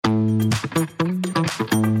Hey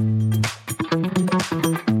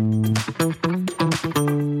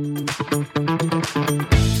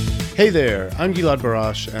there, I'm Gilad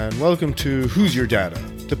Barash, and welcome to Who's Your Data,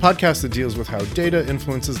 the podcast that deals with how data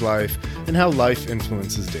influences life and how life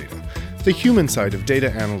influences data, the human side of data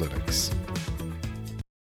analytics.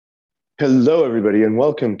 Hello, everybody, and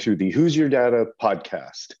welcome to the Who's Your Data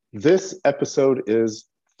podcast. This episode is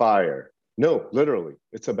fire. No, literally,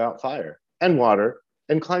 it's about fire and water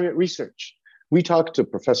and climate research. We talked to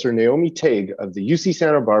Professor Naomi Tague of the UC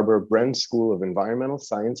Santa Barbara Bren School of Environmental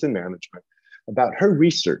Science and Management about her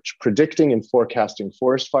research predicting and forecasting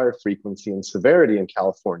forest fire frequency and severity in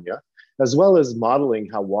California, as well as modeling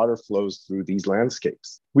how water flows through these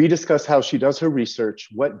landscapes. We discuss how she does her research,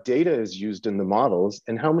 what data is used in the models,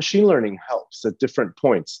 and how machine learning helps at different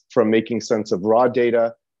points, from making sense of raw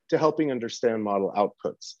data to helping understand model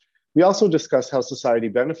outputs. We also discuss how society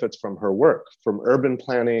benefits from her work, from urban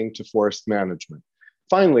planning to forest management.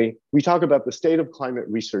 Finally, we talk about the state of climate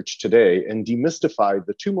research today and demystify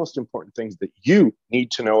the two most important things that you need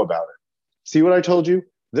to know about it. See what I told you?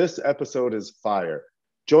 This episode is fire.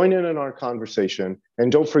 Join in our conversation, and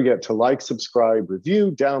don't forget to like, subscribe,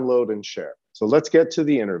 review, download, and share. So let's get to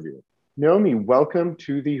the interview. Naomi, welcome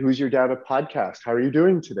to the Who's Your Data podcast. How are you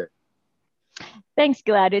doing today? Thanks,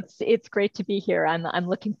 Gilad. It's great to be here. I'm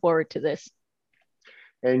looking forward to this.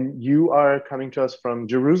 And you are coming to us from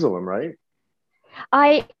Jerusalem, right?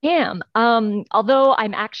 I am, although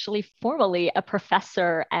I'm actually formally a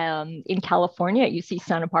professor in California at UC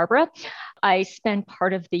Santa Barbara. I spend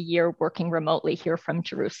part of the year working remotely here from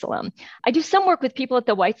Jerusalem. I do some work with people at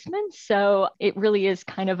the Weizmann, so it really is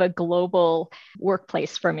kind of a global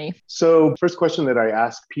workplace for me. So first question that I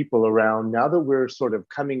ask people around, now that we're sort of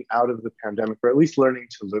coming out of the pandemic, or at least learning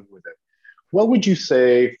to live with it, what would you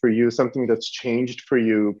say for you, something that's changed for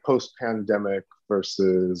you post-pandemic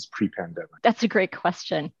versus pre-pandemic? That's a great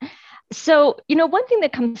question. So, one thing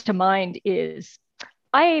that comes to mind is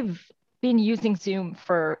I've been using Zoom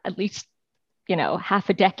for at least, half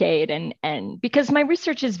a decade. And because my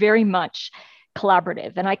research is very much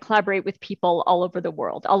collaborative, and I collaborate with people all over the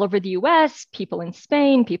world, all over the US, people in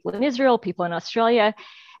Spain, people in Israel, people in Australia,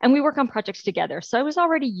 and we work on projects together. So I was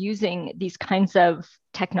already using these kinds of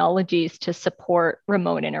technologies to support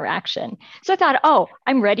remote interaction. So I thought,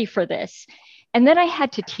 I'm ready for this. And then I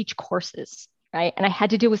had to teach courses, right? And I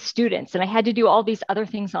had to deal with students, and I had to do all these other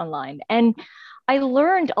things online. And I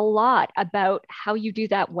learned a lot about how you do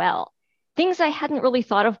that well. Things I hadn't really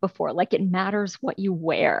thought of before, like it matters what you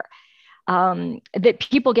wear. That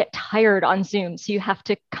people get tired on Zoom. So you have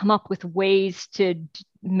to come up with ways to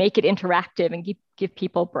make it interactive and give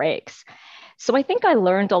people breaks. So I think I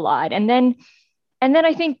learned a lot. And then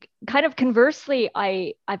I think kind of conversely,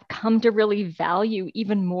 I've come to really value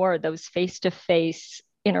even more those face-to-face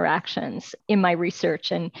interactions in my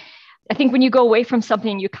research. And I think when you go away from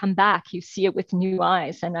something, you come back, you see it with new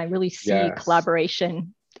eyes. And I really see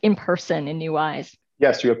collaboration in person in new eyes.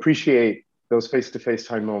 Yes, you appreciate those face-to-face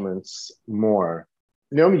time moments more.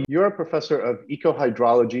 Naomi, you're a professor of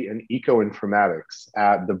eco-hydrology and eco-informatics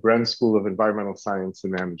at the Bren School of Environmental Science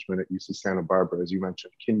and Management at UC Santa Barbara, as you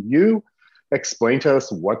mentioned. Can you explain to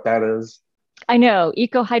us what that is? I know,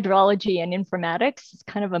 eco-hydrology and informatics is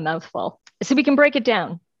kind of a mouthful. So we can break it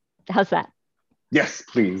down. How's that? Yes,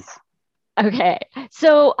 please. Okay,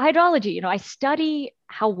 so hydrology, I study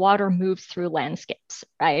how water moves through landscapes,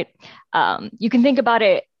 right? You can think about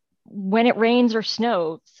it. When it rains or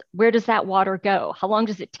snows, where does that water go? How long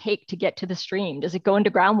does it take to get to the stream? Does it go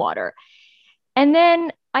into groundwater? And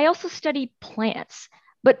then I also study plants,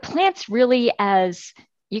 but plants really as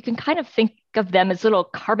you can kind of think of them as little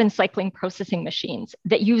carbon cycling processing machines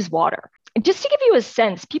that use water. And just to give you a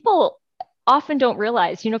sense, people often don't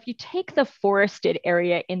realize, if you take the forested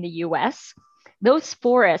area in the US, those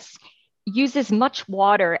forests use as much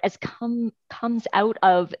water as comes out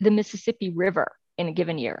of the Mississippi River in a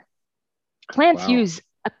given year. Plants use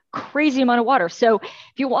a crazy amount of water. So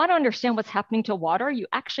if you want to understand what's happening to water, you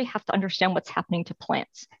actually have to understand what's happening to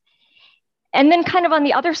plants. And then kind of on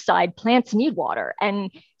the other side, plants need water.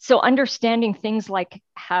 And so understanding things like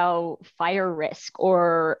how fire risk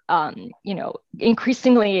or,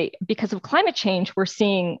 increasingly because of climate change, we're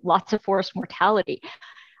seeing lots of forest mortality.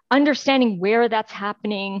 Understanding where that's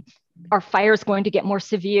happening, are fires going to get more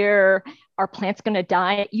severe? Are plants going to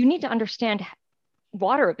die? You need to understand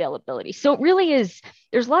water availability. So it really is,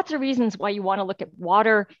 there's lots of reasons why you want to look at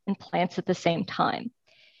water and plants at the same time.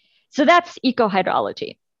 So that's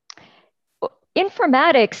eco-hydrology.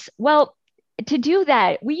 Informatics, to do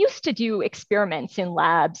that, we used to do experiments in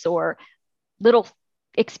labs or little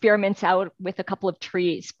experiments out with a couple of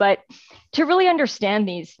trees. But to really understand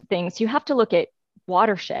these things, you have to look at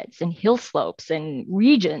watersheds and hill slopes and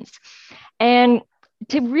regions. And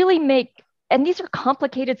to really make, and these are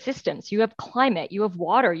complicated systems. You have climate, you have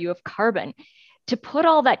water, you have carbon. To put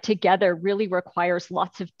all that together really requires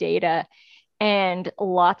lots of data and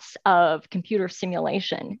lots of computer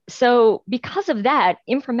simulation. So because of that,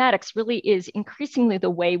 informatics really is increasingly the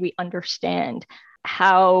way we understand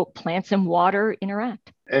how plants and water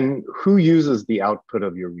interact. And who uses the output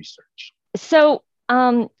of your research? So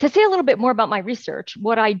to say a little bit more about my research,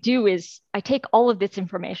 what I do is I take all of this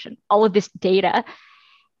information, all of this data,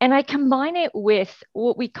 and I combine it with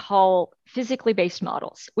what we call physically based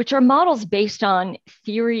models, which are models based on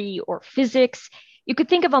theory or physics. You could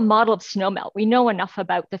think of a model of snowmelt. We know enough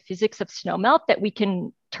about the physics of snowmelt that we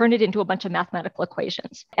can turn it into a bunch of mathematical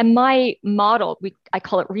equations. And my model, I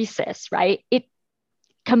call it RESIS, right? It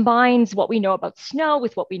combines what we know about snow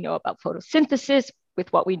with what we know about photosynthesis,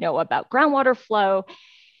 with what we know about groundwater flow,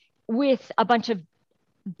 with a bunch of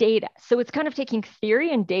data. So it's kind of taking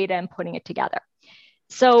theory and data and putting it together.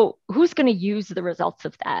 So who's going to use the results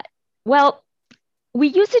of that? Well, we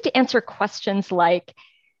use it to answer questions like,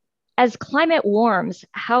 as climate warms,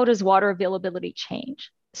 how does water availability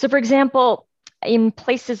change? So for example, in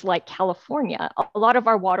places like California, a lot of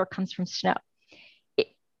our water comes from snow.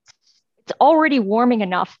 It's already warming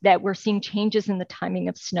enough that we're seeing changes in the timing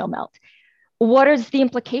of snowmelt. What is the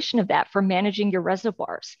implication of that for managing your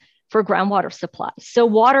reservoirs, for groundwater supplies? So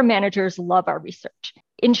water managers love our research.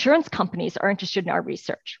 Insurance companies are interested in our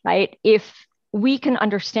research, right? If we can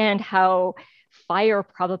understand how fire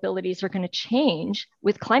probabilities are going to change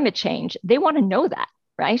with climate change, they want to know that,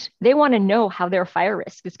 right? They want to know how their fire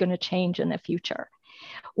risk is going to change in the future.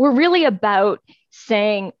 We're really about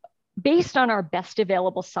saying, based on our best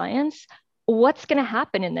available science, what's going to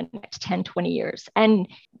happen in the next 10, 20 years? And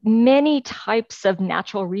many types of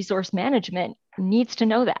natural resource management needs to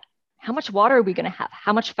know that. How much water are we going to have?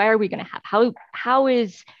 How much fire are we going to have?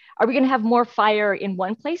 Are we going to have more fire in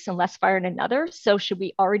one place and less fire in another? So should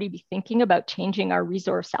we already be thinking about changing our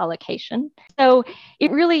resource allocation? So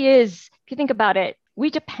it really is, if you think about it, we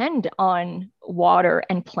depend on water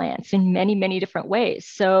and plants in many, many different ways.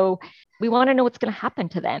 So we want to know what's going to happen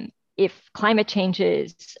to them if climate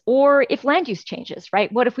changes or if land use changes,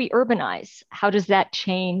 right? What if we urbanize? How does that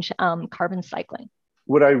change carbon cycling?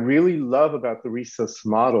 What I really love about the RESIS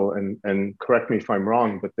model, and correct me if I'm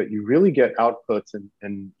wrong, but that you really get outputs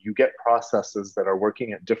and you get processes that are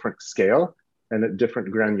working at different scale and at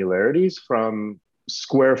different granularities, from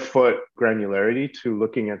square foot granularity to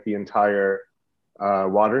looking at the entire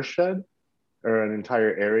watershed or an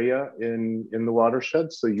entire area in the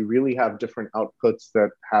watershed. So you really have different outputs that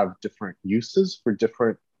have different uses for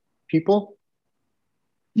different people.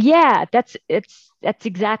 Yeah, that's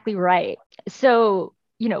exactly right. So,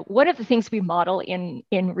 one of the things we model in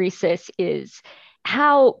RESIS is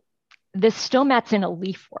how the stomats in a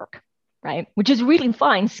leaf work, right? Which is really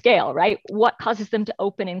fine scale, right? What causes them to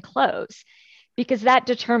open and close? Because that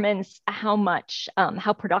determines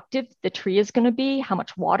how productive the tree is going to be, how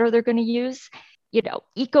much water they're going to use.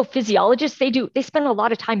 Ecophysiologists, they spend a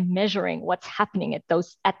lot of time measuring what's happening at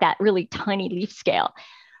that really tiny leaf scale.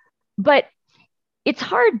 But it's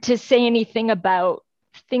hard to say anything about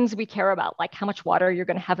things we care about, like how much water you're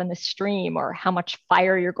going to have in the stream or how much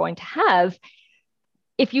fire you're going to have,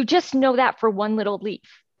 if you just know that for one little leaf.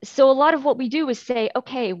 So a lot of what we do is say,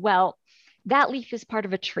 okay, well, that leaf is part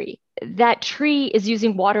of a tree. That tree is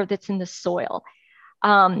using water that's in the soil.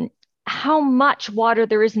 How much water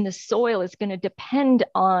there is in the soil is going to depend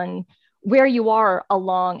on where you are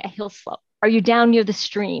along a hill slope. Are you down near the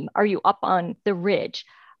stream? Are you up on the ridge?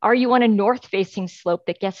 Are you on a north-facing slope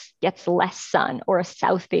that gets less sun, or a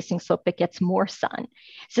south-facing slope that gets more sun?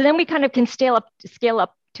 So then we kind of can scale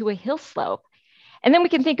up to a hill slope. And then we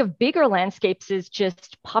can think of bigger landscapes as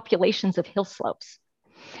just populations of hill slopes.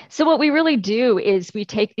 So what we really do is we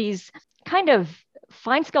take these kind of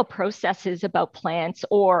fine-scale processes about plants,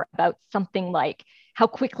 or about something like how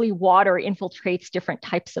quickly water infiltrates different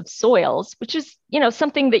types of soils, which is,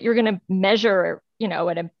 something that you're going to measure,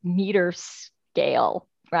 at a meter scale,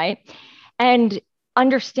 right? And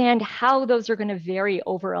understand how those are going to vary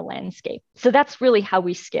over a landscape. So that's really how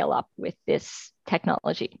we scale up with this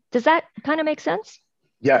technology. Does that kind of make sense?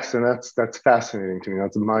 Yes, and that's fascinating to me.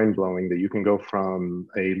 That's mind-blowing that you can go from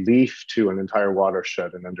a leaf to an entire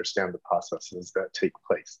watershed and understand the processes that take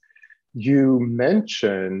place. You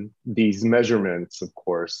mention these measurements, of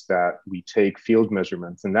course, that we take field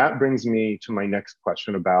measurements, and that brings me to my next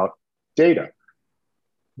question about data.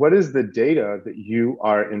 What is the data that you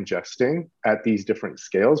are ingesting at these different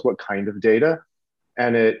scales? What kind of data?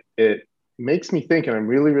 And it makes me think, and I'm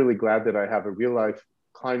really, really glad that I have a real life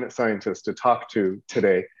climate scientist to talk to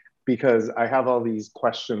today, because I have all these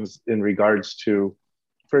questions in regards to,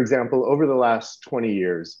 for example, over the last 20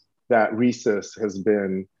 years that RESIS has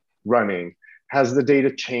been running, has the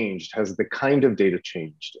data changed? Has the kind of data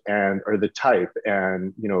changed, and or the type,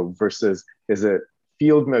 and versus, is it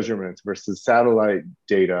field measurements versus satellite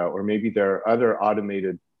data, or maybe there are other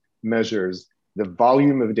automated measures? The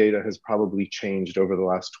volume of data has probably changed over the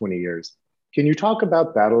last 20 years. Can you talk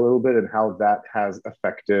about that a little bit and how that has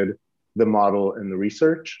affected the model and the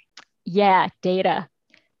research? Yeah, data.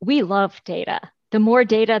 We love data. The more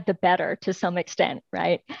data, the better to some extent,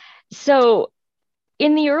 right? So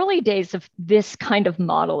in the early days of this kind of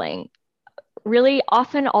modeling, really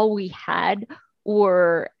often all we had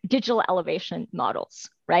were digital elevation models,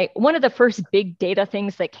 right? One of the first big data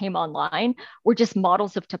things that came online were just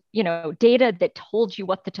models of, data that told you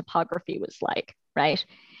what the topography was like, right?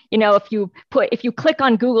 If you click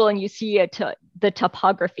on Google and you see the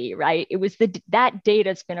topography, right? It was that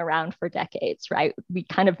data's been around for decades, right? We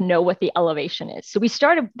kind of know what the elevation is. So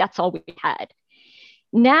that's all we had.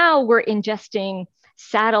 Now we're ingesting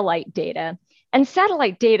satellite data, and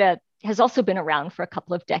satellite data has also been around for a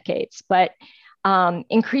couple of decades, but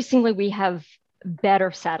increasingly we have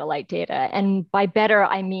better satellite data. And by better,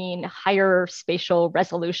 I mean higher spatial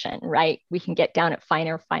resolution, right? We can get down at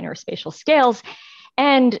finer spatial scales,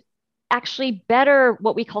 and actually better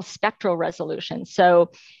what we call spectral resolution.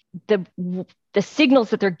 So the signals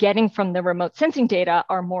that they're getting from the remote sensing data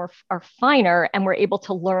are finer, and we're able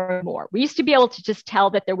to learn more. We used to be able to just tell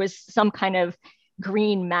that there was some kind of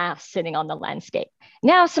green mass sitting on the landscape.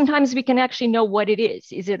 Now, sometimes we can actually know what it is.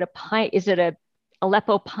 Is it a pine? Is it a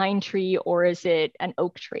Aleppo pine tree, or is it an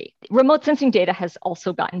oak tree? Remote sensing data has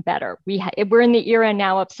also gotten better. We're in the era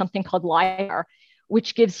now of something called LiDAR,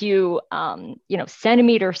 which gives you,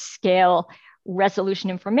 centimeter scale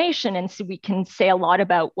resolution information. And so we can say a lot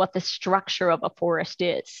about what the structure of a forest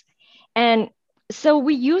is. And so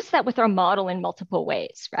we use that with our model in multiple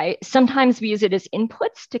ways, right? Sometimes we use it as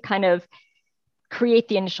inputs to kind of create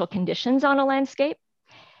the initial conditions on a landscape.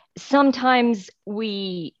 Sometimes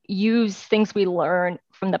we use things we learn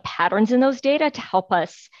from the patterns in those data to help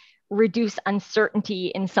us reduce uncertainty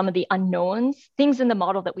in some of the unknowns, things in the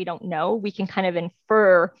model that we don't know, we can kind of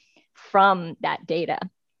infer from that data.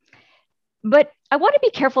 But I want to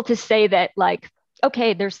be careful to say that, like,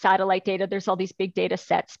 okay, there's satellite data, there's all these big data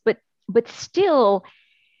sets, but still,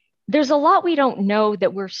 there's a lot we don't know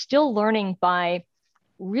that we're still learning by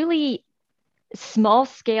really small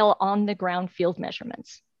scale on the ground field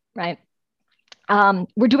measurements, right?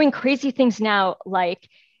 We're doing crazy things now, like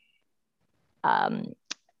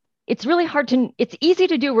it's easy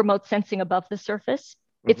to do remote sensing above the surface.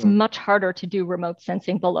 It's much harder to do remote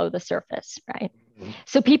sensing below the surface, right?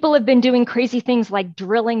 So people have been doing crazy things like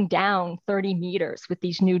drilling down 30 meters with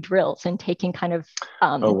these new drills and taking kind of...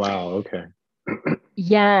 oh, wow, okay.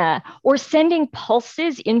 Yeah, or sending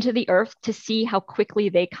pulses into the earth to see how quickly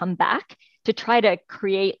they come back, to try to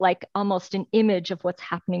create like almost an image of what's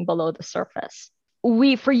happening below the surface.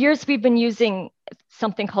 For years, we've been using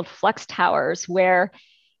something called flux towers, where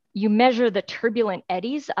you measure the turbulent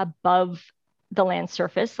eddies above the land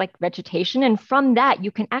surface, like vegetation. And from that,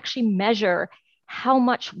 you can actually measure how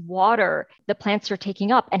much water the plants are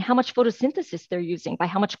taking up and how much photosynthesis they're using by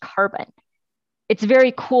how much carbon. It's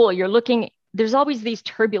very cool. There's always these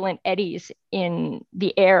turbulent eddies in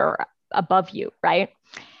the air above you, right?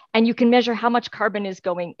 And you can measure how much carbon is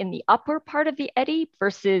going in the upper part of the eddy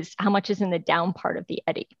versus how much is in the down part of the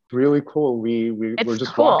eddy. Really cool. We're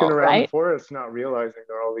just cool, walking around the forest, not realizing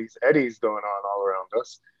there are all these eddies going on all around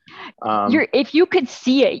us. If you could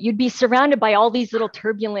see it, you'd be surrounded by all these little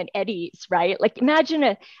turbulent eddies, right? Like imagine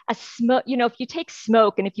a smoke, if you take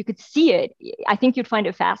smoke and if you could see it, I think you'd find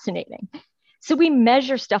it fascinating. So we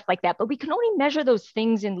measure stuff like that, but we can only measure those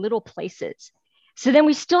things in little places. So then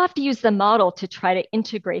we still have to use the model to try to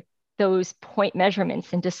integrate those point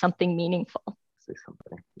measurements into something meaningful. Say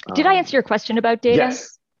something. Did I answer your question about data?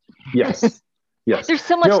 Yes. There's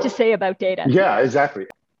so much to say about data. Yeah, exactly.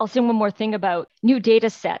 I'll say one more thing about new data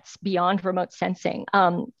sets beyond remote sensing.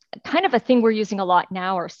 Kind of a thing we're using a lot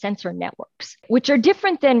now are sensor networks, which are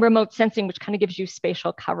different than remote sensing, which kind of gives you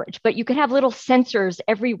spatial coverage, but you could have little sensors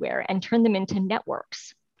everywhere and turn them into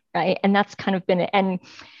networks, right? And that's kind of been, and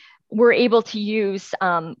we're able to use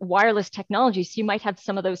wireless technology. So you might have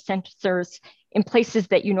some of those sensors in places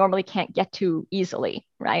that you normally can't get to easily,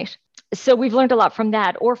 right? So we've learned a lot from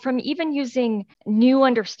that, or from even using new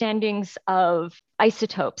understandings of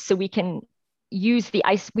isotopes. So we can use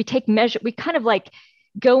we kind of like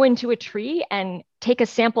go into a tree and take a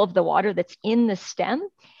sample of the water that's in the stem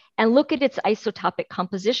and look at its isotopic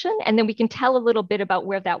composition. And then we can tell a little bit about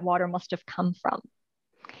where that water must have come from.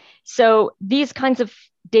 So these kinds of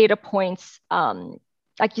data points,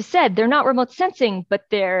 like you said, they're not remote sensing, but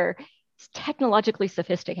they're technologically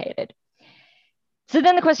sophisticated. So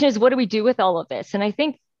then the question is, what do we do with all of this? And I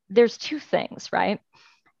think there's two things, right?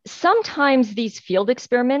 Sometimes these field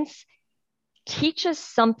experiments teach us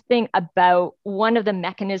something about one of the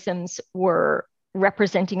mechanisms we're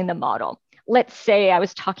representing in the model. Let's say I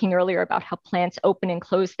was talking earlier about how plants open and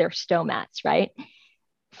close their stomats, right?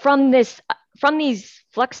 From these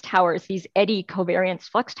flux towers, these eddy covariance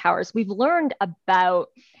flux towers, we've learned about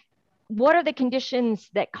what are the conditions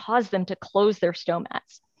that cause them to close their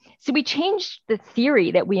stomats. So we changed the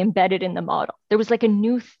theory that we embedded in the model. There was like a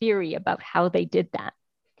new theory about how they did that.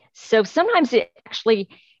 So sometimes it actually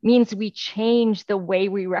means we change the way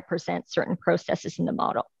we represent certain processes in the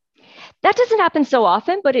model. That doesn't happen so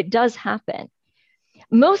often, but it does happen.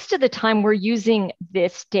 Most of the time, we're using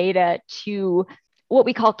this data to what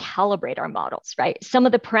we call calibrate our models, right? Some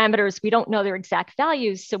of the parameters, we don't know their exact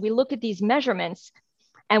values. So we look at these measurements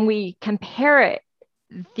and we compare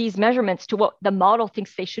these measurements to what the model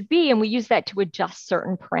thinks they should be. And we use that to adjust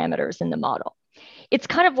certain parameters in the model. It's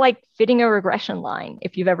kind of like fitting a regression line,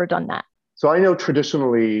 if you've ever done that. So I know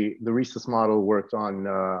traditionally the rhesus model worked on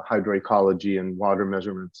hydroecology and water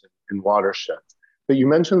measurements in watersheds. But you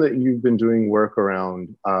mentioned that you've been doing work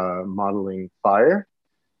around modeling fire.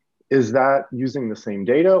 Is that using the same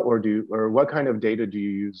data, or what kind of data do you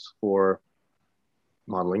use for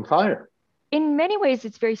modeling fire? In many ways,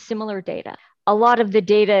 it's very similar data. A lot of the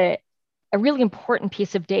data, a really important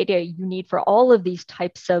piece of data you need for all of these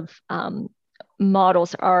types of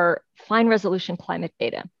models are fine resolution climate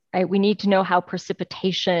data, right? We need to know how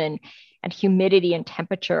precipitation and humidity and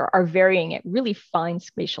temperature are varying at really fine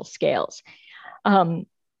spatial scales.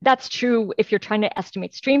 That's true if you're trying to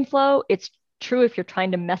estimate stream flow. It's true if you're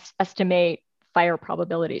trying to estimate fire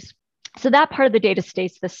probabilities. So that part of the data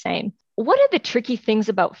stays the same. One of the tricky things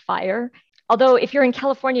about fire, although if you're in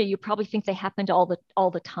California, you probably think they happen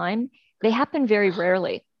all the time, they happen very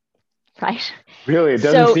rarely, right? Really, it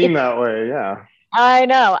doesn't seem that way, yeah. I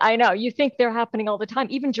know. You think they're happening all the time.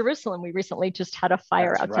 Even Jerusalem, we recently just had a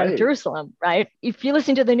fire outside of Jerusalem, right? If you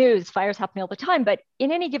listen to the news, fire's happening all the time, but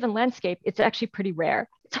in any given landscape, it's actually pretty rare.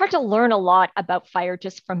 It's hard to learn a lot about fire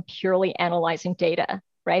just from purely analyzing data,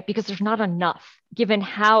 right? Because there's not enough, given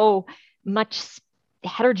how much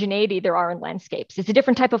heterogeneity there are in landscapes. It's a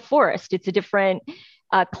different type of forest. It's a different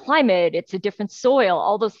climate. It's a different soil.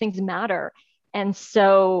 All those things matter. And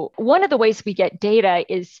so one of the ways we get data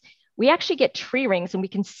is we actually get tree rings, and we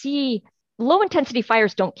can see low intensity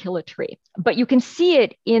fires don't kill a tree, but you can see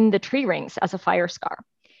it in the tree rings as a fire scar.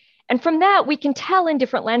 And from that, we can tell in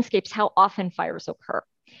different landscapes how often fires occur.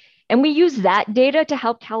 And we use that data to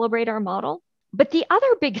help calibrate our model. But the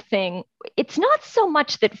other big thing, it's not so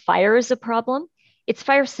much that fire is a problem, it's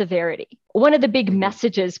fire severity. One of the big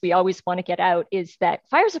messages we always want to get out is that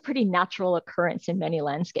fire is a pretty natural occurrence in many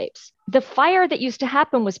landscapes. The fire that used to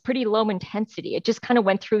happen was pretty low intensity. It just kind of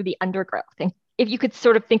went through the undergrowth. And if you could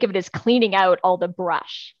sort of think of it as cleaning out all the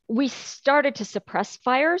brush, we started to suppress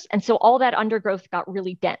fires. And so all that undergrowth got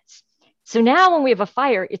really dense. So now when we have a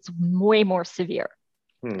fire, it's way more severe.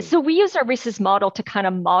 So we use our rhesus model to kind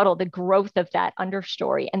of model the growth of that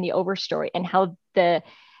understory and the overstory, and how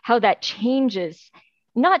that changes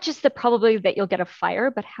not just the probability that you'll get a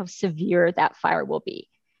fire, but how severe that fire will be.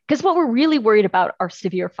 Because what we're really worried about are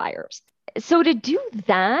severe fires. So to do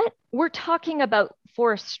that, we're talking about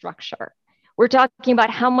forest structure. We're talking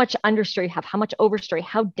about how much understory you have, how much overstory,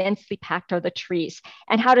 how densely packed are the trees,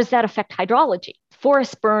 and how does that affect hydrology?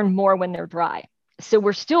 Forests burn more when they're dry. So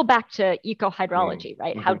we're still back to eco-hydrology,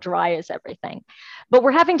 right? How dry is everything? But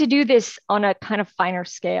we're having to do this on a kind of finer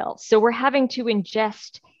scale. So we're having to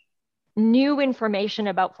ingest new information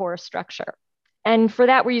about forest structure. And for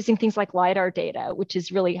that, we're using things like LiDAR data, which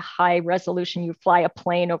is really high resolution. You fly a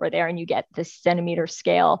plane over there and you get this centimeter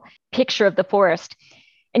scale picture of the forest.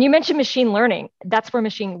 And you mentioned machine learning. That's where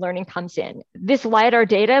machine learning comes in. This LiDAR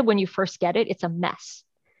data, when you first get it, it's a mess.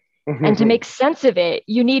 And to make sense of it,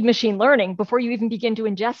 you need machine learning before you even begin to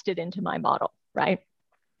ingest it into my model, right?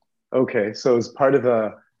 Okay, so as part of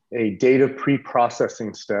a data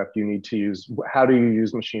pre-processing step, you need to use, how do you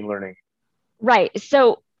use machine learning? Right,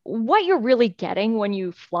 so what you're really getting when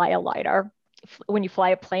you fly a LiDAR, when you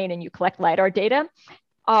fly a plane and you collect LiDAR data,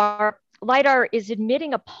 LiDAR is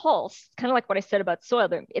emitting a pulse, kind of like what I said about soil.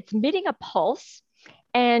 It's emitting a pulse,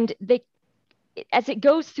 and as it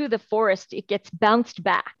goes through the forest, it gets bounced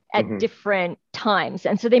back at different times.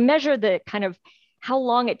 And so they measure the kind of how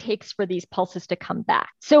long it takes for these pulses to come back.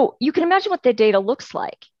 So you can imagine what the data looks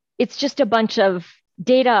like. It's just a bunch of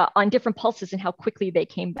data on different pulses and how quickly they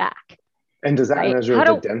came back. And does that right? measure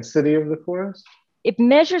the density of the forest? It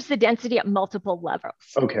measures the density at multiple levels.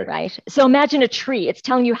 Okay. Right. So imagine a tree. It's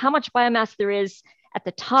telling you how much biomass there is at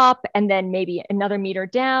the top, and then maybe another meter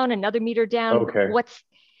down. Okay.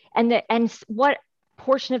 And what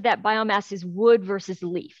portion of that biomass is wood versus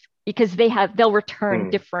leaf, because they'll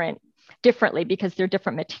return differently because they're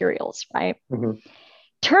different materials, right? Mm-hmm.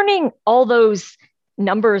 Turning all those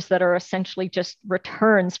numbers that are essentially just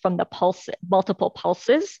returns from the multiple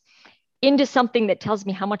pulses into something that tells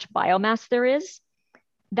me how much biomass there is,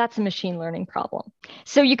 that's a machine learning problem.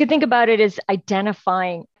 So you could think about it as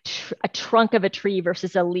identifying a trunk of a tree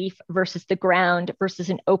versus a leaf versus the ground versus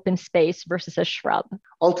an open space versus a shrub.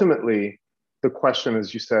 Ultimately, the question,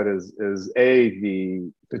 as you said, is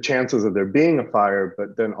the chances of there being a fire,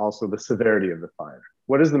 but then also the severity of the fire.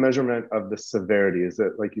 What is the measurement of the severity? Is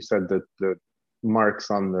it, like you said, the marks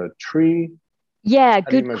on the tree? Yeah,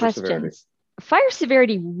 good questions. Fire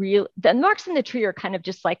severity, the marks in the tree are kind of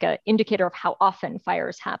just like an indicator of how often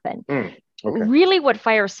fires happen. Okay. Really what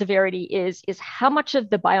fire severity is how much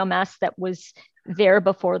of the biomass that was there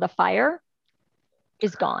before the fire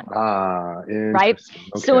is gone. Right?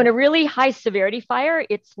 Okay. So in a really high severity fire,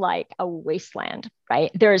 it's like a wasteland,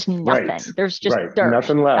 right? There's nothing. Right. There's just dirt.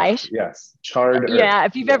 Nothing left. Right? Yes. Charred Yeah.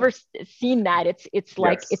 earth. If you've ever seen that, it's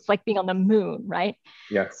like it's like being on the moon, right?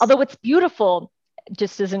 Yes. Although what's beautiful,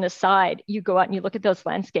 just as an aside, you go out and you look at those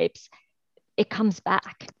landscapes, it comes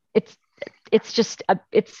back. It's just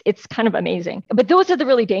it's kind of amazing. But those are the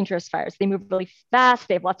really dangerous fires. They move really fast.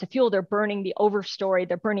 They have lots of fuel. They're burning the overstory.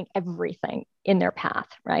 They're burning everything in their path,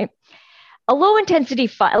 right? A low intensity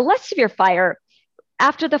fire, a less severe fire,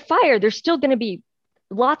 after the fire, there's still going to be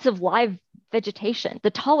lots of live vegetation.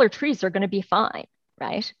 The taller trees are going to be fine,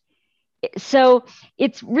 right? So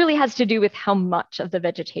it really has to do with how much of the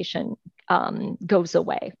vegetation goes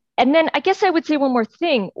away. And then I guess I would say one more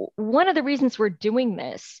thing. One of the reasons we're doing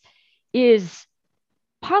this is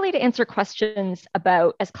partly to answer questions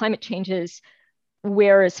about, as climate changes,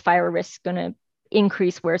 where is fire risk going to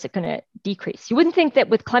increase? Where is it going to decrease? You wouldn't think that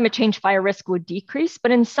with climate change, fire risk would decrease,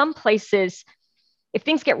 but in some places, if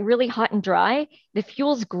things get really hot and dry, the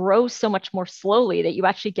fuels grow so much more slowly that you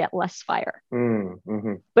actually get less fire.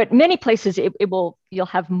 Mm-hmm. But many places you'll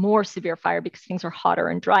have more severe fire because things are hotter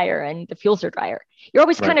and drier and the fuels are drier. You're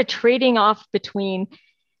always kind of trading off between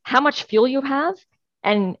how much fuel you have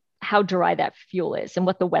and how dry that fuel is and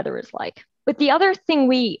what the weather is like. But the other thing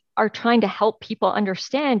we are trying to help people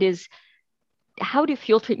understand is, how do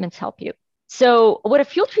fuel treatments help you? So what a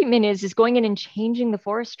fuel treatment is going in and changing the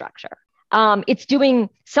forest structure. It's doing,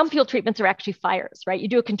 some fuel treatments are actually fires, right? You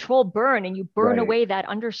do a controlled burn and you burn away that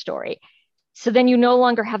understory. So then you no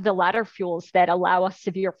longer have the ladder fuels that allow a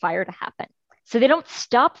severe fire to happen. So they don't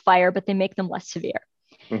stop fire, but they make them less severe.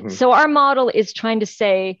 Mm-hmm. So our model is trying to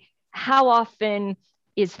say, how often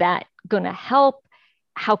is that going to help?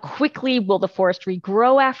 How quickly will the forest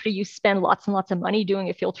regrow after you spend lots and lots of money doing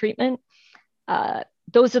a fuel treatment?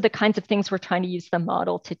 Those are the kinds of things we're trying to use the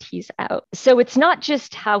model to tease out. So it's not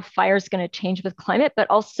just how fire is going to change with climate, but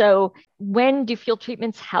also when do fuel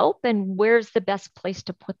treatments help and where's the best place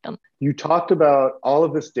to put them? You talked about all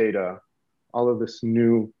of this data, all of this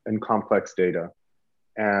new and complex data,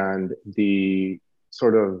 and the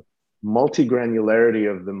sort of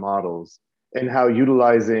multi-granularity of the models and how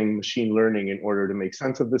utilizing machine learning in order to make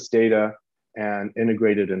sense of this data and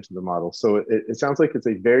integrate it into the model. So it sounds like it's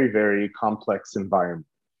a very, very complex environment.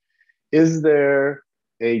 Is there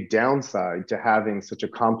a downside to having such a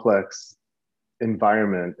complex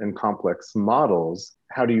environment and complex models?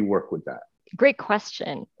 How do you work with that? Great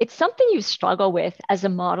question. It's something you struggle with as a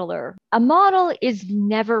modeler. A model is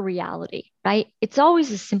never reality, right? It's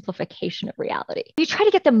always a simplification of reality. You try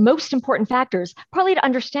to get the most important factors, partly to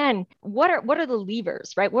understand what are the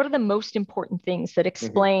levers, right? What are the most important things that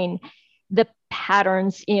explain the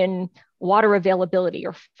patterns in water availability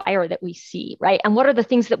or fire that we see, right? And what are the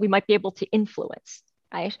things that we might be able to influence,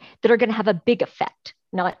 right? That are going to have a big effect,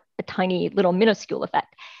 not a tiny little minuscule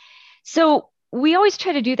effect. So we always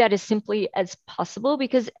try to do that as simply as possible,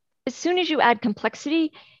 because as soon as you add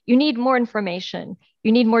complexity, you need more information,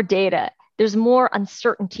 you need more data. There's more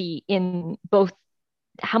uncertainty in both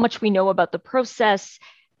how much we know about the process,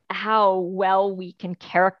 how well we can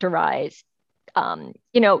characterize,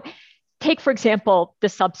 take, for example, the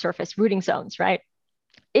subsurface rooting zones, right?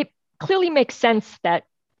 It clearly makes sense that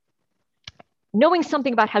knowing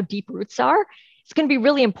something about how deep roots are is going to be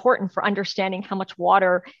really important for understanding how much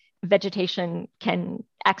water vegetation can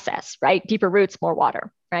access, right? Deeper roots, more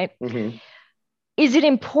water, right? Mm-hmm. is it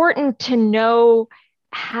important to know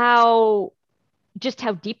how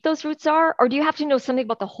deep those roots are, or do you have to know something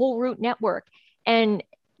about the whole root network? And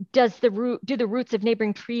do the roots of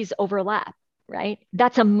neighboring trees overlap? Right?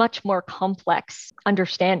 That's a much more complex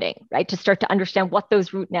understanding, right? To start to understand what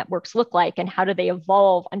those root networks look like and how do they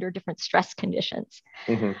evolve under different stress conditions.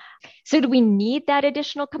 Mm-hmm. So do we need that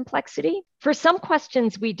additional complexity? For some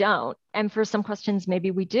questions, we don't. And for some questions, maybe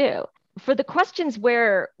we do. For the questions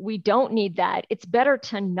where we don't need that, it's better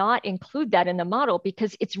to not include that in the model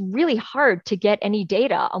because it's really hard to get any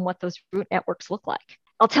data on what those root networks look like.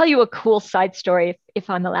 I'll tell you a cool side story if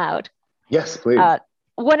I'm allowed. Yes, please.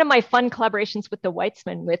 One of my fun collaborations with the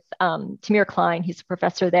Weitzman, with Tamir Klein, he's a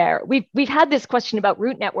professor there. We've had this question about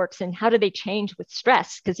root networks and how do they change with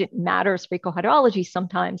stress, because it matters for ecohydrology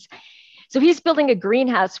sometimes. So he's building a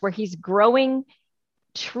greenhouse where he's growing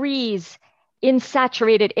trees in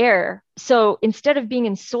saturated air. So instead of being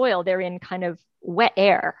in soil, they're in kind of wet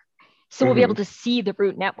air. So we'll be able to see the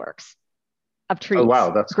root networks of trees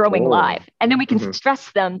that's growing cool. live. And then we can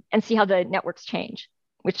stress them and see how the networks change,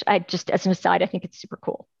 which I just, as an aside, I think it's super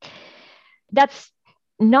cool. That's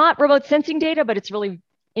not remote sensing data, but it's really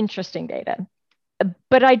interesting data.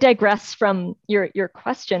 But I digress from your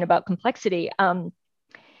question about complexity.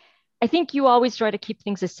 I think you always try to keep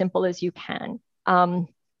things as simple as you can.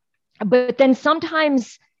 But then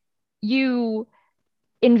sometimes you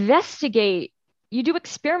investigate, you do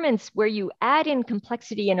experiments where you add in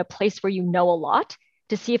complexity in a place where you know a lot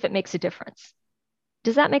to see if it makes a difference.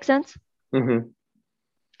 Does that make sense? Mm-hmm.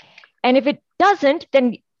 And if it doesn't,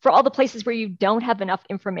 then for all the places where you don't have enough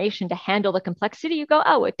information to handle the complexity, you go,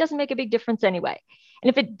 oh, it doesn't make a big difference anyway. And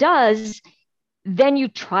if it does, then you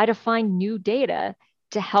try to find new data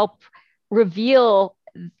to help reveal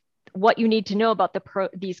what you need to know about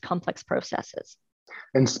these complex processes.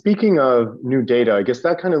 And speaking of new data, I guess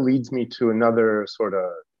that kind of leads me to another sort of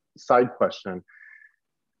side question.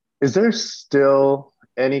 Is there still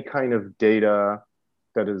any kind of data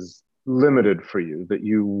that is limited for you that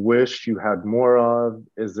you wish you had more of?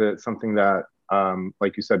 Is it something that,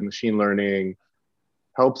 like you said, machine learning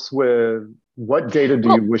helps with? What data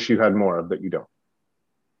do you wish you had more of that you don't?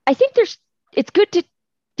 I think it's good to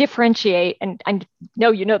differentiate, and I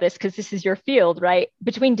know you know this because this is your field, right?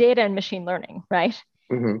 Between data and machine learning, right?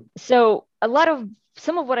 Mm-hmm. So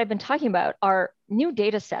some of what I've been talking about are new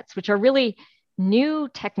data sets, which are really new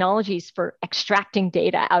technologies for extracting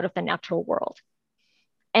data out of the natural world.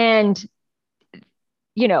 And,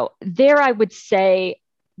 there I would say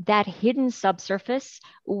that hidden subsurface,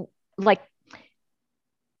 like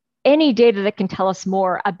any data that can tell us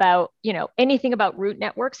more about, anything about root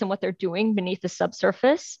networks and what they're doing beneath the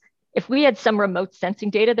subsurface. If we had some remote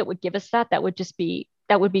sensing data that would give us that would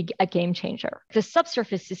be a game changer. The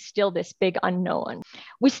subsurface is still this big unknown.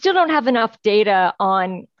 We still don't have enough data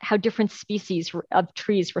on how different species of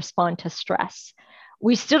trees respond to stress.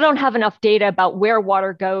 We still don't have enough data about where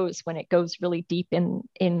water goes when it goes really deep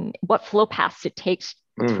in what flow paths it takes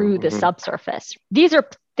through the subsurface. These are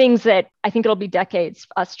things that I think it'll be decades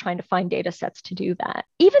for us trying to find data sets to do that.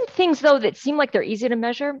 Even things, though, that seem like they're easy to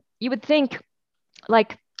measure, you would think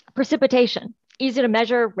like precipitation, easy to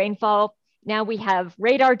measure, rainfall. Now we have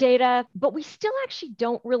radar data, but we still actually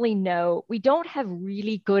don't really know. We don't have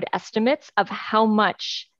really good estimates of how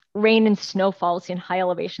much rain and snow falls in high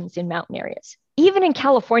elevations in mountain areas. Even in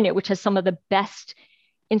California, which has some of the best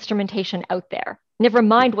instrumentation out there. Never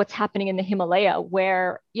mind what's happening in the Himalaya,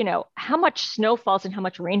 where, how much snow falls and how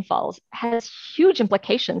much rain falls has huge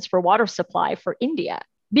implications for water supply for India,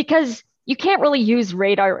 because you can't really use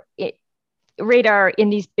radar in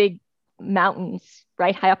these big mountains,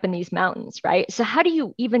 right? High up in these mountains, right? So how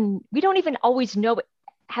do we don't even always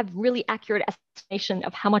have really accurate estimation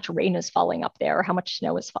of how much rain is falling up there or how much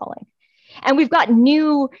snow is falling. And we've got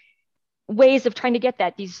new ways of trying to get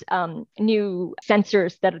that, these new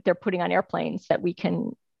sensors that they're putting on airplanes that we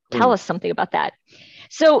can tell us something about that.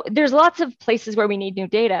 So there's lots of places where we need new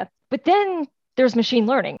data, but then there's machine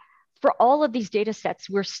learning. For all of these data sets,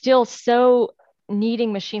 we're still so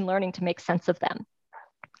needing machine learning to make sense of them.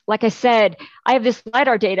 Like I said, I have this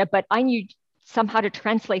LiDAR data, but I need somehow to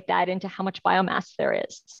translate that into how much biomass there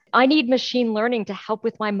is. I need machine learning to help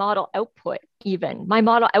with my model output even. My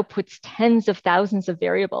model outputs tens of thousands of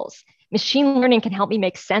variables. Machine learning can help me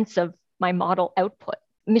make sense of my model output.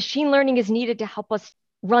 Machine learning is needed to help us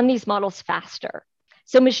run these models faster.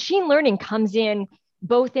 So machine learning comes in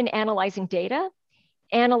both in analyzing data,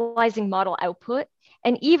 analyzing model output,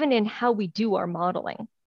 and even in how we do our modeling.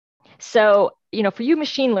 So, for you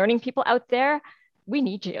machine learning people out there, we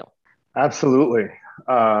need you. Absolutely.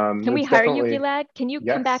 Can we hire you, Gilad? Can you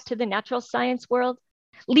come back to the natural science world?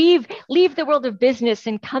 leave the world of business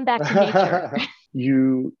and come back to nature.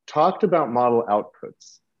 You talked about model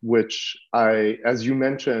outputs, which as you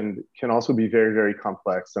mentioned, can also be very, very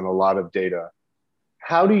complex and a lot of data.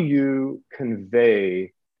 How do you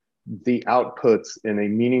convey the outputs in a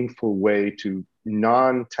meaningful way to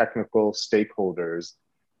non-technical stakeholders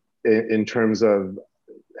in terms of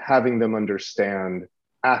having them understand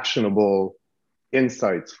actionable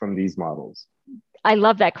insights from these models? I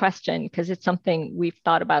love that question because it's something we've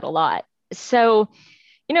thought about a lot. So,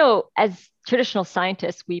 as traditional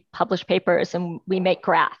scientists, we publish papers and we make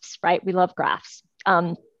graphs, right? We love graphs.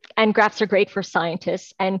 And graphs are great for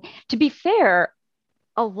scientists. And to be fair,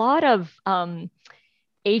 a lot of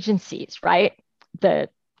agencies, right? The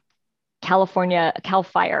California Cal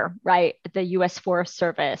Fire, right? The US Forest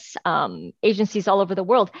Service, agencies all over the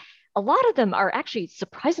world, a lot of them are actually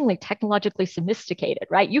surprisingly technologically sophisticated,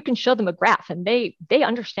 right? You can show them a graph and they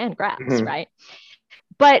understand graphs, right?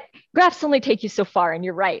 But graphs only take you so far. And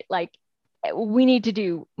you're right, like we need to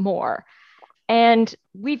do more. And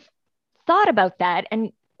we've thought about that.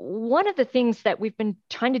 And one of the things that we've been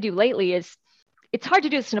trying to do lately is, it's hard to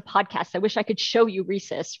do this in a podcast. I wish I could show you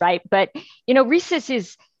RHESIS, right? But, RHESIS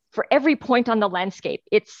is for every point on the landscape.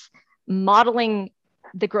 It's modeling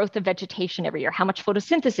the growth of vegetation every year, how much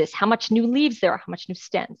photosynthesis, how much new leaves there are, how much new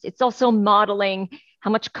stems. It's also modeling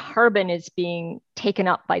how much carbon is being taken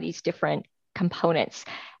up by these different components,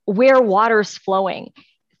 where water's flowing,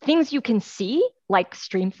 things you can see like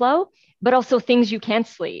stream flow, but also things you can't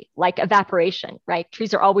see like evaporation, right?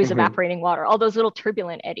 Trees are always evaporating water, all those little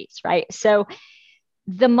turbulent eddies, right? So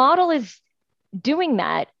the model is doing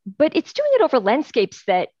that, but it's doing it over landscapes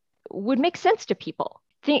that would make sense to people.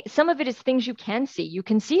 Some of it is things you can see. You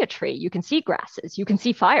can see a tree, you can see grasses, you can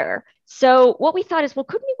see fire. So what we thought is, well,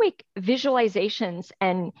 couldn't we make visualizations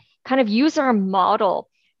and kind of use our model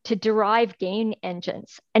to derive game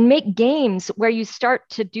engines and make games where you start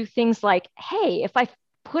to do things like, hey, if I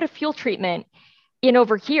put a fuel treatment in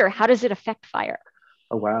over here, how does it affect fire?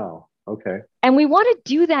 Oh, wow. Okay. And we want to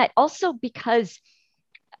do that also because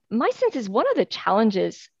my sense is one of the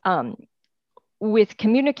challenges with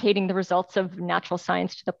communicating the results of natural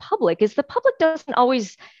science to the public is the public doesn't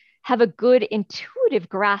always have a good intuitive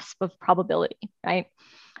grasp of probability, right?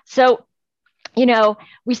 So,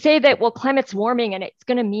 we say that, well, climate's warming and it's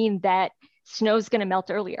going to mean that snow's going to melt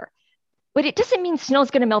earlier. But it doesn't mean snow's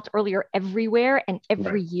going to melt earlier everywhere and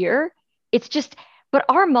every year. It's just, but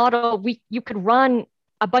our model, you could run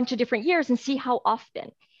a bunch of different years and see how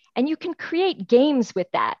often. And you can create games with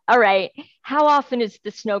that. All right, how often is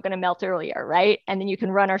the snow going to melt earlier, right? And then you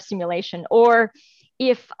can run our simulation. Or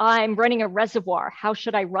if I'm running a reservoir, how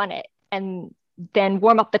should I run it? And then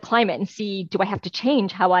warm up the climate and see, do I have to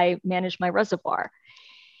change how I manage my reservoir?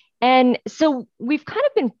 And so we've kind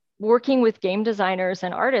of been working with game designers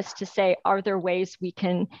and artists to say, are there ways we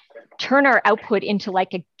can turn our output into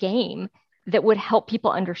like a game that would help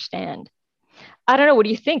people understand? I don't know. What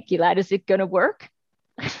do you think, Gilad? Is it going to work?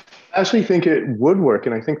 I actually think it would work.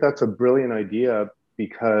 And I think that's a brilliant idea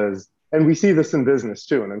because, and we see this in business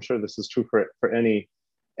too, and I'm sure this is true for any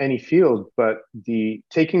field, but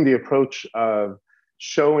taking the approach of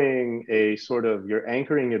showing a sort of, you're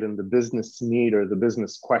anchoring it in the business need or the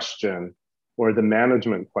business question or the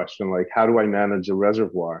management question, like how do I manage a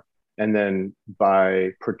reservoir? And then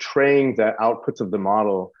by portraying the outputs of the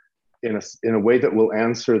model in a way that will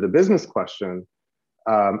answer the business question,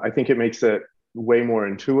 I think it makes it way more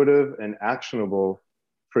intuitive and actionable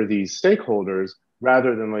for these stakeholders,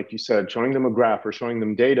 rather than, like you said, showing them a graph or showing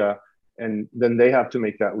them data, and then they have to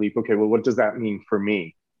make that leap. Okay, well, what does that mean for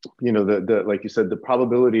me? Like you said, the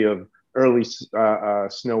probability of early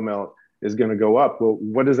snow melt is going to go up. Well,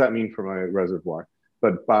 what does that mean for my reservoir?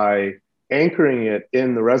 But by anchoring it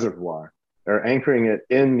in the reservoir or anchoring it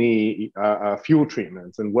in the fuel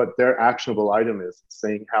treatments and what their actionable item is,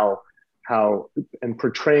 saying how and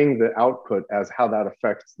portraying the output as how that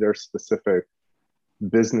affects their specific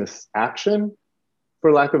business action,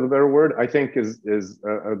 for lack of a better word, I think is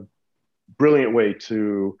a brilliant way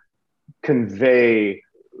to convey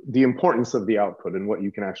the importance of the output and what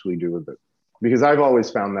you can actually do with it. Because I've always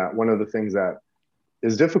found that one of the things that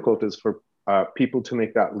is difficult is for people to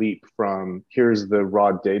make that leap from here's the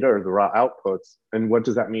raw data or the raw outputs, and what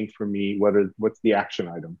does that mean for me? What's the action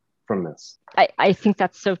item from this? I think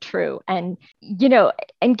that's so true. And,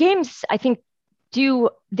 and games, I think, the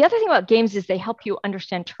other thing about games is they help you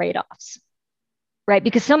understand trade-offs, right?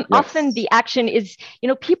 Because often the action is,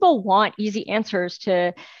 people want easy answers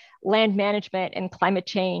to land management and climate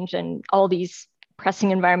change and all these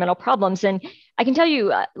pressing environmental problems. And I can tell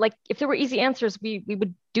you, like if there were easy answers, we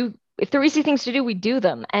would do. If there were easy things to do, we do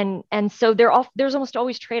them. And so there's almost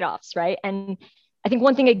always trade-offs, right? And I think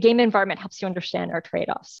one thing a game environment helps you understand are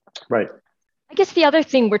trade-offs. Right. I guess the other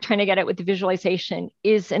thing we're trying to get at with the visualization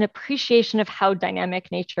is an appreciation of how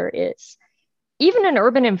dynamic nature is. Even an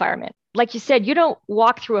urban environment, like you said, you don't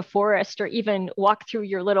walk through a forest or even walk through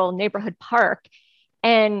your little neighborhood park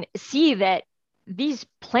and see that these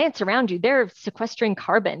plants around you, they're sequestering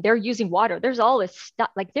carbon, they're using water, there's all this stuff,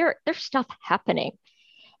 like there's stuff happening.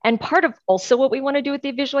 And part of also what we want to do with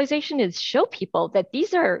the visualization is show people that these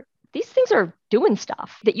things are doing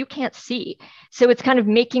stuff that you can't see. So it's kind of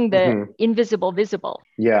making the invisible visible.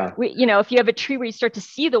 Yeah. If you have a tree where you start to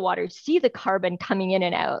see the water, see the carbon coming in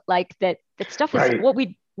and out, like that stuff is Right.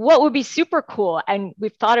 what would be super cool. And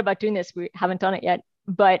we've thought about doing this. We haven't done it yet.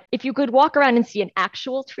 But if you could walk around and see an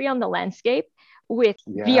actual tree on the landscape with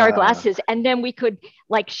VR glasses, and then we could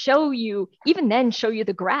show you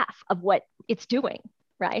the graph of what it's doing.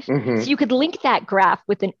 Right. So you could link that graph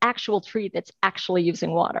with an actual tree that's actually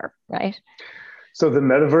using water, right? So the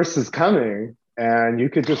metaverse is coming, and you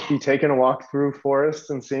could just be taking a walk through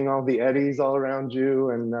forests and seeing all the eddies all around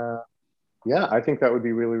you. And I think that would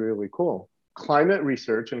be really, really cool. Climate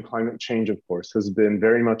research and climate change, of course, has been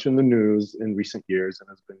very much in the news in recent years and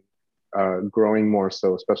has been growing more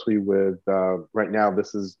so, especially with right now,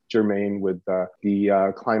 this is germane with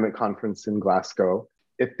the climate conference in Glasgow.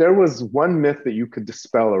 If there was one myth that you could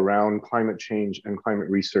dispel around climate change and climate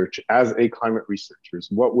research as a climate researcher,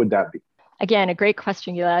 what would that be? Again, a great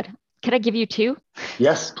question, Gilad. Could I give you two?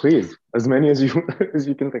 Yes, please. As many as you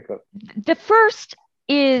can think of. The first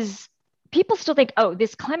is people still think, oh,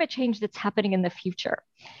 this climate change that's happening in the future.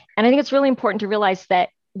 And I think it's really important to realize that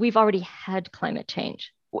we've already had climate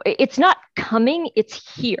change. It's not coming,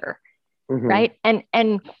 it's here, right?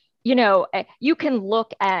 And you can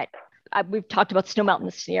look at, we've talked about snowmelt in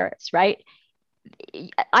the Sierras, right?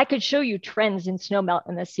 I could show you trends in snowmelt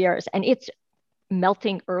in the Sierras, and it's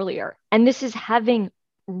melting earlier. And this is having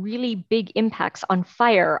really big impacts on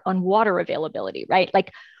fire, on water availability, right?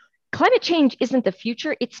 Like climate change isn't the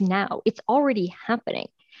future, it's now, it's already happening.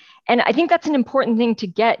 And I think that's an important thing to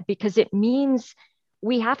get because it means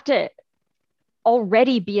we have to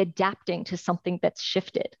already be adapting to something that's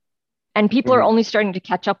shifted. And people are only starting to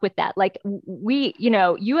catch up with that. Like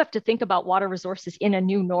you have to think about water resources in a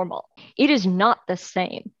new normal. It is not the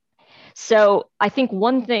same. So I think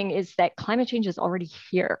one thing is that climate change is already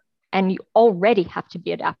here and you already have to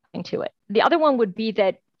be adapting to it. The other one would be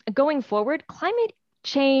that going forward, climate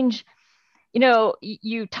change,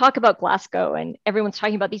 you talk about Glasgow and everyone's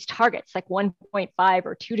talking about these targets like 1.5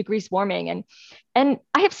 or 2 degrees warming. And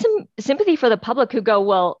I have some sympathy for the public who go,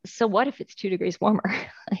 well, so what if it's 2 degrees warmer?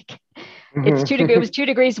 Like it was 2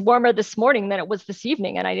 degrees warmer this morning than it was this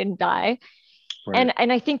evening and I didn't die. Right.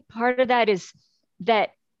 And I think part of that is that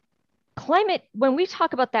climate, when we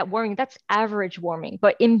talk about that warming, that's average warming,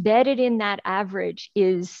 but embedded in that average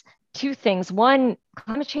is two things. One,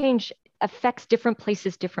 climate change affects different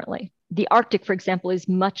places differently. The Arctic, for example, is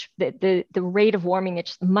the rate of warming,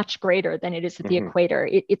 it's much greater than it is at the equator.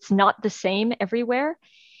 It's not the same everywhere.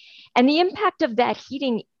 And the impact of that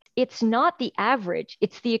heating, it's not the average,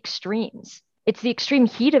 it's the extremes. It's the extreme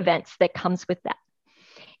heat events that comes with that.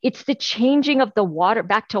 It's the changing of the water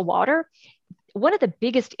back to water. One of the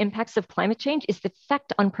biggest impacts of climate change is the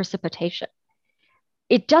effect on precipitation.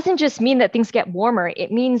 It doesn't just mean that things get warmer.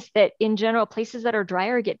 It means that in general, places that are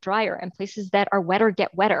drier get drier and places that are wetter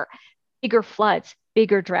get wetter, bigger floods,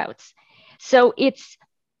 bigger droughts. So it's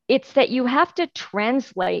that you have to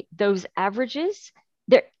translate those averages.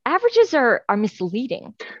 The averages are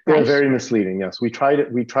misleading. They're right? very misleading. Yes. We try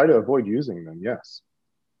to avoid using them. Yes.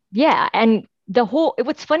 Yeah. And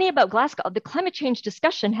what's funny about Glasgow, the climate change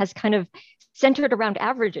discussion has kind of centered around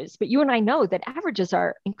averages, but you and I know that averages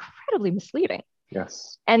are incredibly misleading.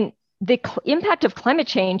 Yes. And the impact of climate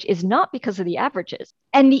change is not because of the averages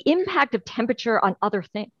and the impact of temperature on other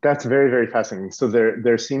things. That's very, very fascinating. So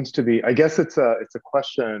there seems to be, I guess it's a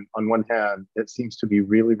question on one hand, it seems to be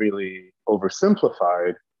really, really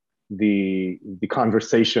oversimplified the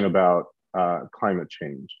conversation about climate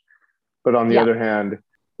change. But on the other hand,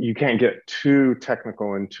 you can't get too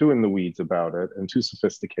technical and too in the weeds about it and too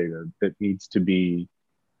sophisticated. It needs to be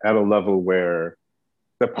at a level where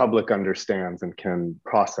the public understands and can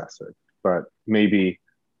process it. But maybe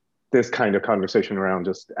this kind of conversation around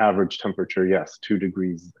just average temperature, yes, 2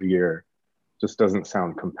 degrees a year, just doesn't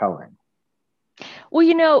sound compelling.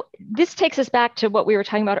 Well, this takes us back to what we were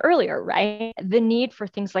talking about earlier, right? The need for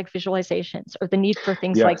things like visualizations or the need for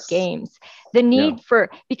things like games, the need for,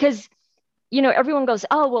 because, everyone goes,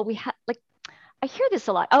 oh, well, we have I hear this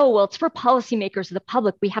a lot. Oh, well, it's for policymakers or the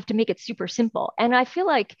public. We have to make it super simple. And I feel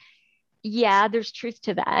like, yeah, there's truth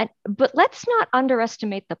to that, but let's not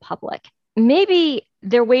underestimate the public. Maybe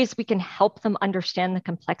there are ways we can help them understand the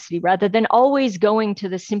complexity rather than always going to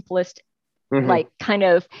the simplest, Mm-hmm. like kind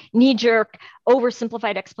of knee jerk,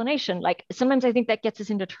 oversimplified explanation. Like sometimes I think that gets us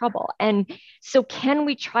into trouble. And so, can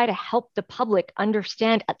we try to help the public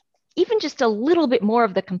understand even just a little bit more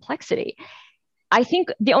of the complexity? I think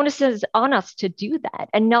the onus is on us to do that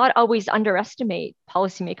and not always underestimate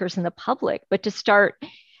policymakers and the public, but to start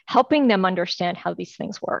helping them understand how these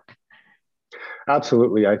things work.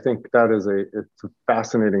 Absolutely. I think it's a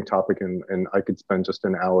fascinating topic, and I could spend just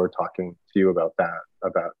an hour talking to you about that,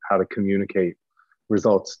 about how to communicate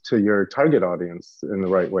results to your target audience in the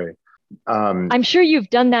right way. I'm sure you've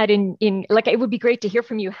done that in like it would be great to hear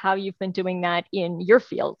from you how you've been doing that in your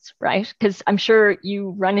fields, right? Because I'm sure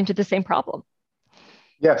you run into the same problem.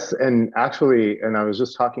 Yes, and actually, and I was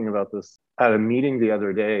just talking about this at a meeting the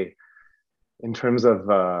other day in terms of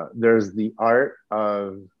there's the art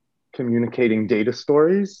of communicating data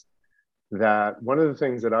stories. That one of the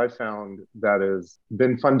things that I found that has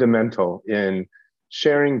been fundamental in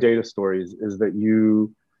sharing data stories is that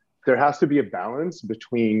there has to be a balance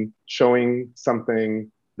between showing something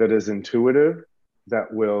that is intuitive,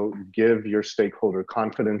 that will give your stakeholder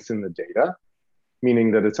confidence in the data,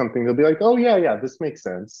 meaning that it's something they'll be like, oh yeah, yeah, this makes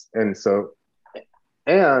sense. And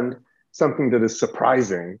something that is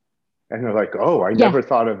surprising. And they're like, oh, I Yeah. never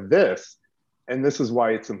thought of this. And this is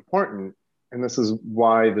why it's important. And this is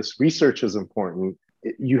why this research is important.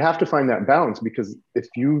 You have to find that balance, because if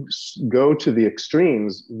you go to the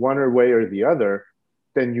extremes, one way or the other,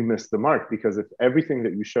 then you miss the mark. Because if everything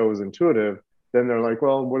that you show is intuitive, then they're like,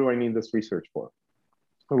 well, what do I need this research for?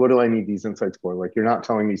 Or what do I need these insights for? Like, you're not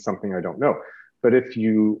telling me something I don't know. But if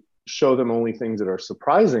you show them only things that are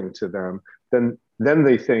surprising to them, then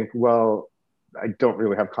they think, well, I don't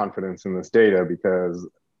really have confidence in this data because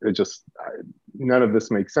none of this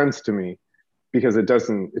makes sense to me, because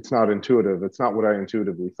it's not intuitive. It's not what I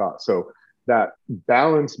intuitively thought. So that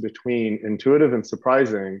balance between intuitive and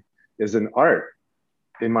surprising is an art,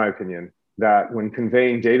 in my opinion, that when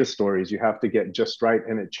conveying data stories, you have to get just right.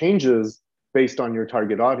 And it changes based on your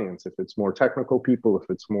target audience. If it's more technical people, if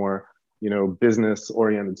it's more, business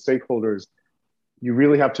oriented stakeholders, you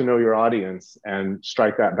really have to know your audience and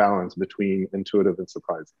strike that balance between intuitive and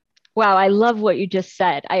surprising. Wow, I love what you just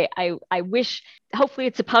said. I wish, hopefully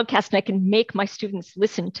it's a podcast and I can make my students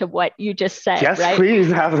listen to what you just said, Yes, right?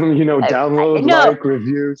 please have them, download, No, like,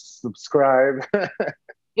 review, subscribe.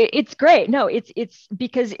 it's great. No, it's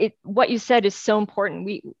because what you said is so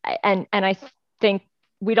important. And I think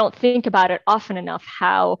we don't think about it often enough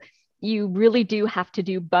how you really do have to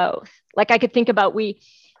do both. Like I could think about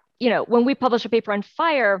when we publish a paper on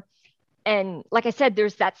fire, and like I said,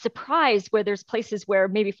 there's that surprise where there's places where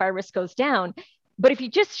maybe fire risk goes down. But if you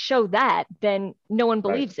just show that, then no one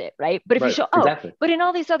Right. believes it, right? But if you Right. show, Exactly. but in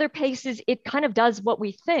all these other places, it kind of does what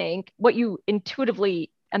we think, what you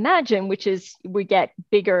intuitively imagine, which is we get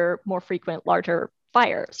bigger, more frequent, larger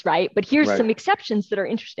fires, right? But here's Right. some exceptions that are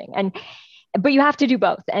interesting. But you have to do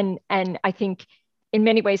both. And I think in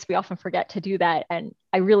many ways we often forget to do that. And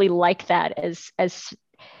I really like that as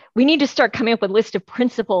we need to start coming up with a list of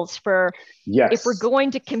principles for if we're Yes.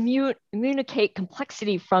 going to communicate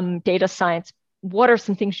complexity from data science, what are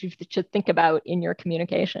some things you should think about in your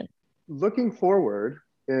communication? Looking forward,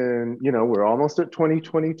 and we're almost at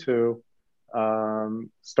 2022,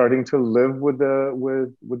 starting to live with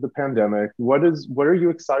the pandemic. What are you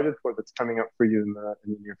excited for that's coming up for you in the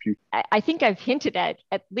near future? I think I've hinted at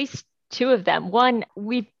least two of them. One,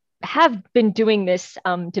 we have been doing this,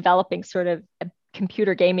 developing sort of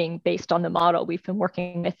computer gaming based on the model. We've been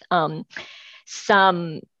working with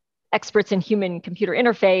some experts in human computer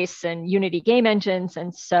interface and Unity game engines.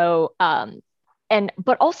 And so,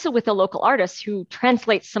 but also with a local artist who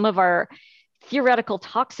translates some of our theoretical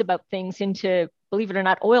talks about things into, believe it or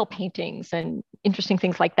not, oil paintings and interesting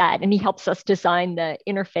things like that. And he helps us design the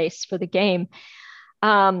interface for the game.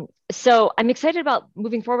 So I'm excited about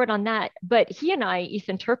moving forward on that. But he and I,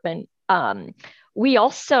 Ethan Turpin, we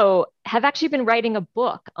also have actually been writing a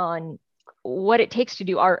book on what it takes to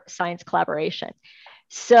do art science collaboration.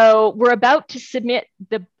 So we're about to submit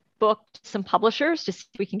the book to some publishers to see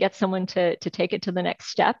if we can get someone to take it to the next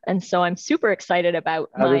step. And so I'm super excited about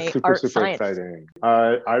That is my super, art super science. exciting.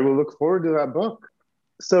 I will look forward to that book.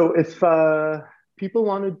 So if people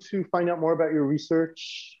wanted to find out more about your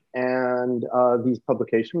research and these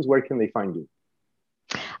publications, where can they find you?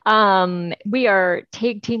 We are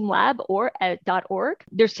Tag Team Lab or at .org.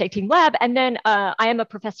 There's Tag Team Lab. And then I am a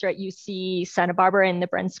professor at UC Santa Barbara in the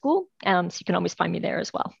Bren School. So you can always find me there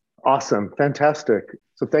as well. Awesome. Fantastic.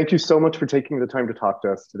 So thank you so much for taking the time to talk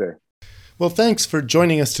to us today. Well, thanks for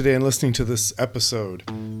joining us today and listening to this episode.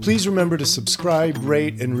 Please remember to subscribe,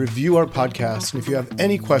 rate, and review our podcast. And if you have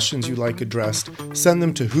any questions you'd like addressed, send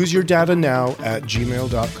them to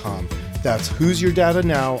who'syourdatanow@gmail.com. That's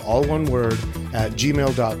who'syourdatanow, all one word,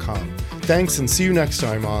 @gmail.com. Thanks, and see you next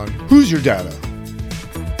time on Who's Your Data?